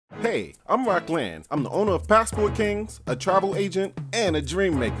Hey, I'm Rockland. I'm the owner of Passport Kings, a travel agent, and a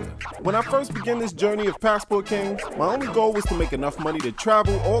dream maker. When I first began this journey of Passport Kings, my only goal was to make enough money to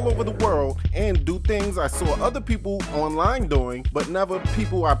travel all over the world and do things I saw other people online doing, but never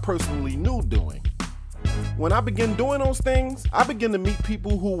people I personally knew doing. When I began doing those things, I began to meet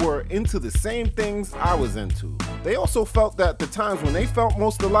people who were into the same things I was into. They also felt that the times when they felt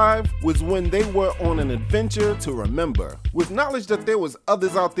most alive was when they were on an adventure to remember. With knowledge that there was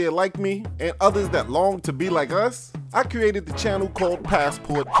others out there like me and others that longed to be like us, I created the channel called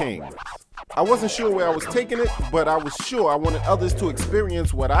Passport Kings. I wasn't sure where I was taking it, but I was sure I wanted others to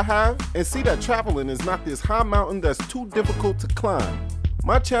experience what I have and see that traveling is not this high mountain that's too difficult to climb.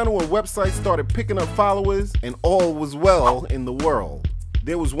 My channel and website started picking up followers and all was well in the world.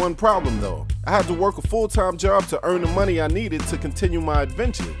 There was one problem though. I had to work a full-time job to earn the money I needed to continue my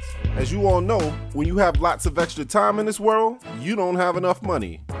adventures. As you all know, when you have lots of extra time in this world, you don't have enough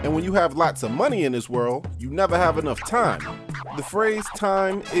money. And when you have lots of money in this world, you never have enough time. The phrase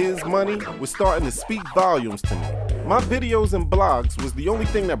 "time is money" was starting to speak volumes to me. My videos and blogs was the only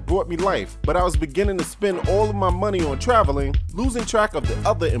thing that brought me life, but I was beginning to spend all of my money on traveling, losing track of the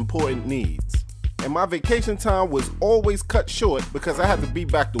other important needs. And my vacation time was always cut short because I had to be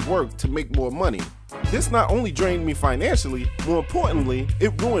back to work to make more money. This not only drained me financially, more importantly,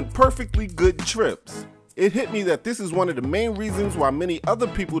 it ruined perfectly good trips. It hit me that this is one of the main reasons why many other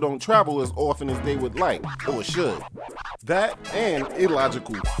people don't travel as often as they would like, or should. That and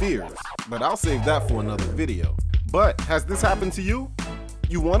illogical fears, but I'll save that for another video. But has this happened to you?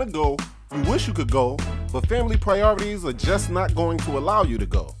 You want to go, you wish you could go, but family priorities are just not going to allow you to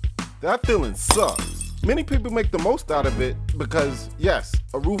go. That feeling sucks. Many people make the most out of it because, yes,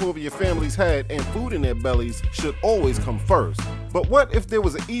 a roof over your family's head and food in their bellies should always come first. But what if there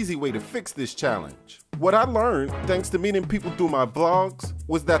was an easy way to fix this challenge? What I learned, thanks to meeting people through my vlogs,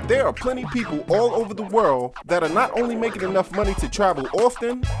 was that there are plenty of people all over the world that are not only making enough money to travel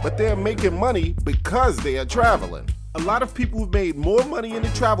often, but they are making money because they are traveling. A lot of people have made more money in the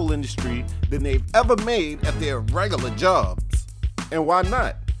travel industry than they've ever made at their regular jobs. And why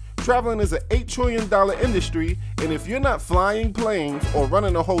not? Traveling is an $8 trillion industry, and if you're not flying planes or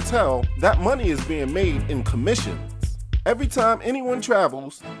running a hotel, that money is being made in commissions. Every time anyone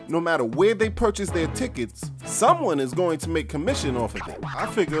travels, no matter where they purchase their tickets, someone is going to make commission off of it. I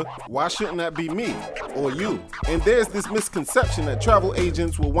figure, why shouldn't that be me or you? And there's this misconception that travel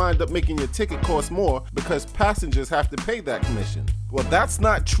agents will wind up making your ticket cost more because passengers have to pay that commission. Well, that's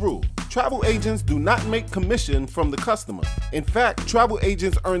not true. Travel agents do not make commission from the customer. In fact, travel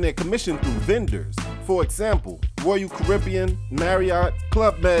agents earn their commission through vendors. For example, Royal Caribbean, Marriott,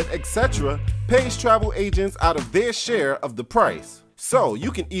 Club Med, etc. pays travel agents out of their share of the price. So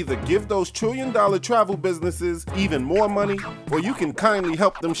you can either give those trillion-dollar travel businesses even more money, or you can kindly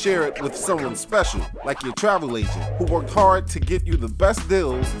help them share it with someone special, like your travel agent, who worked hard to get you the best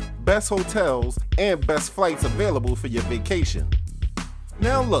deals, best hotels, and best flights available for your vacation.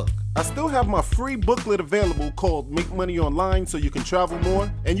 Now look, I still have my free booklet available called Make Money Online So You Can Travel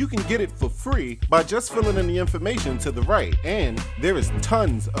More, and you can get it for free by just filling in the information to the right, and there is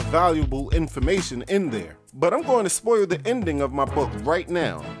tons of valuable information in there. But I'm going to spoil the ending of my book right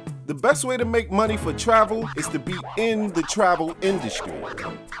now. The best way to make money for travel is to be in the travel industry.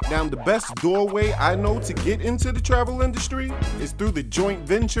 Now, the best doorway I know to get into the travel industry is through the joint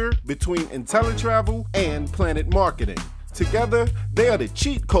venture between Inteletravel and PlanNet Marketing. Together, they are the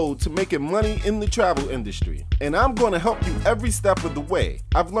cheat code to making money in the travel industry. And I'm going to help you every step of the way.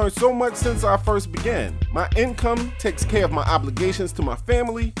 I've learned so much since I first began. My income takes care of my obligations to my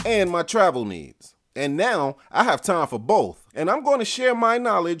family and my travel needs. And now, I have time for both. And I'm going to share my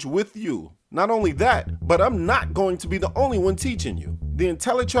knowledge with you. Not only that, but I'm not going to be the only one teaching you. The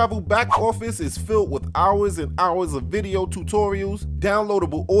Inteletravel back office is filled with hours and hours of video tutorials,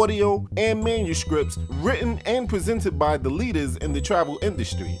 downloadable audio, and manuscripts written and presented by the leaders in the travel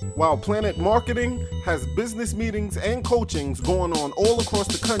industry, while PlanNet Marketing has business meetings and coachings going on all across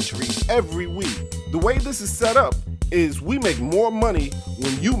the country every week. The way this is set up is we make more money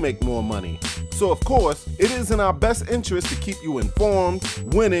when you make more money. So of course, it is in our best interest to keep you informed,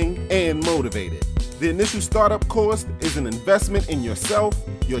 winning, and motivated. The initial startup cost is an investment in yourself,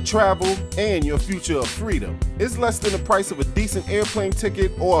 your travel, and your future of freedom. It's less than the price of a decent airplane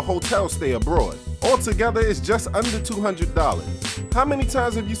ticket or a hotel stay abroad. Altogether, it's just under $200. How many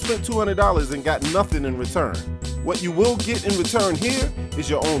times have you spent $200 and got nothing in return? What you will get in return here is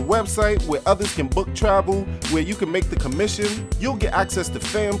your own website where others can book travel, where you can make the commission. You'll get access to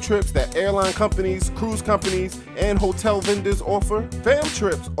fam trips that airline companies, cruise companies, and hotel vendors offer. Fam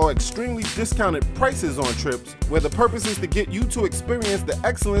trips are extremely discounted prices on trips where the purpose is to get you to experience the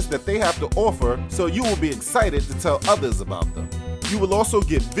excellence that they have to offer, so you will be excited to tell others about them. You will also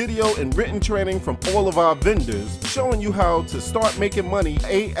get video and written training from all of our vendors showing you how to start making money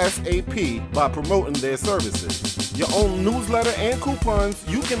ASAP by promoting their services. Your own newsletter and coupons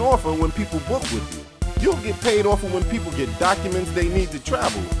you can offer when people book with you. You'll get paid off of when people get documents they need to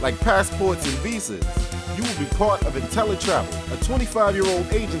travel, like passports and visas. You will be part of Inteletravel, a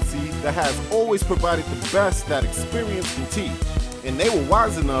 25-year-old agency that has always provided the best that experience can teach. And they were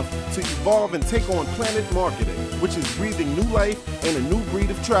wise enough to evolve and take on PlanNet Marketing, which is breathing new life and a new breed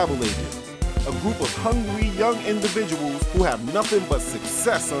of travel agents. A group of hungry young individuals who have nothing but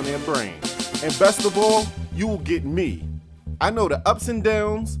success on their brain. And best of all, you will get me. I know the ups and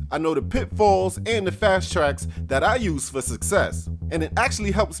downs, I know the pitfalls and the fast tracks that I use for success. And it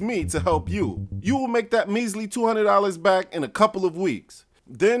actually helps me to help you. You will make that measly $200 back in a couple of weeks.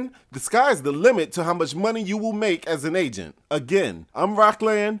 Then, the sky's the limit to how much money you will make as an agent. Again, I'm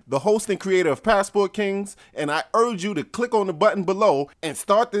Rockland, the host and creator of Passport Kings, and I urge you to click on the button below and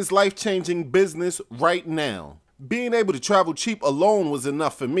start this life-changing business right now. Being able to travel cheap alone was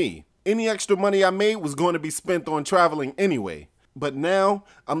enough for me. Any extra money I made was going to be spent on traveling anyway. But now,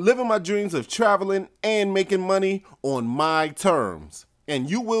 I'm living my dreams of traveling and making money on my terms. And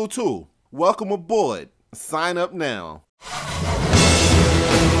you will too. Welcome aboard. Sign up now.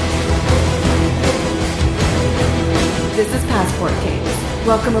 This is Passport Kings.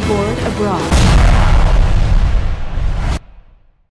 Welcome aboard abroad.